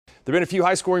There have been a few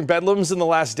high-scoring bedlams in the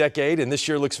last decade, and this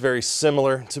year looks very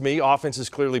similar to me. Offense is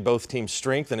clearly both teams'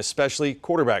 strength, and especially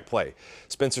quarterback play.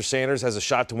 Spencer Sanders has a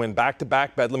shot to win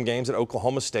back-to-back bedlam games at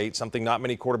Oklahoma State, something not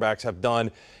many quarterbacks have done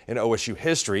in OSU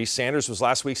history. Sanders was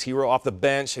last week's hero off the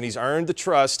bench, and he's earned the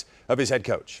trust of his head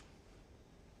coach.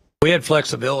 We had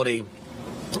flexibility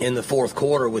in the fourth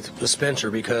quarter with Spencer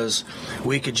because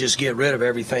we could just get rid of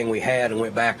everything we had and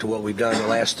went back to what we've done the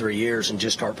last 3 years and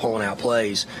just start pulling out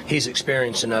plays. He's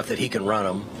experienced enough that he can run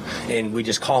them, and we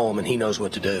just call him and he knows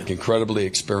what to do. Incredibly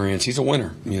experienced. He's a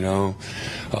winner, you know.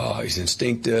 He's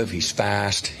instinctive, he's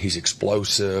fast, he's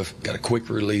explosive, got a quick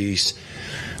release.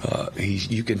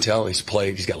 You can tell he's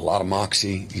played. He's got a lot of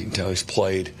moxie. You can tell he's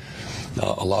played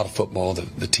a lot of football.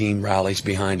 The team rallies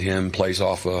behind him, plays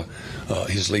off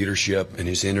his leadership and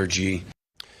his energy.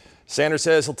 Sanders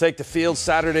says he'll take the field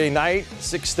Saturday night,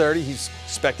 6:30. He's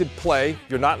expected to play. If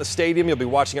you're not in the stadium, you'll be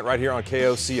watching it right here on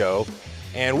KOCO.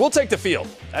 And we'll take the field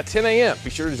at 10 a.m. Be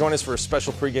sure to join us for a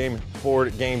special pregame for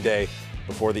game day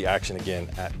before the action again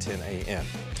at 10 a.m.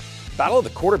 Battle of the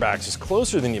quarterbacks is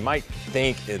closer than you might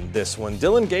think in this one.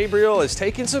 Dillon Gabriel has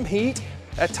taken some heat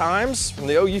at times from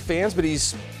the OU fans, but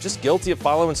he's just guilty of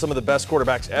following some of the best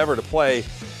quarterbacks ever to play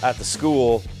at the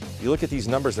school. You look at these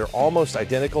numbers, they're almost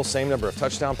identical. Same number of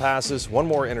touchdown passes, one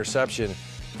more interception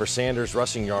for Sanders.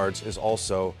 Rushing yards is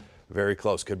also very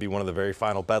close. Could be one of the very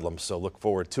final bedlams, so look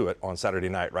forward to it on Saturday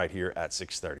night right here at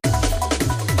 6:30.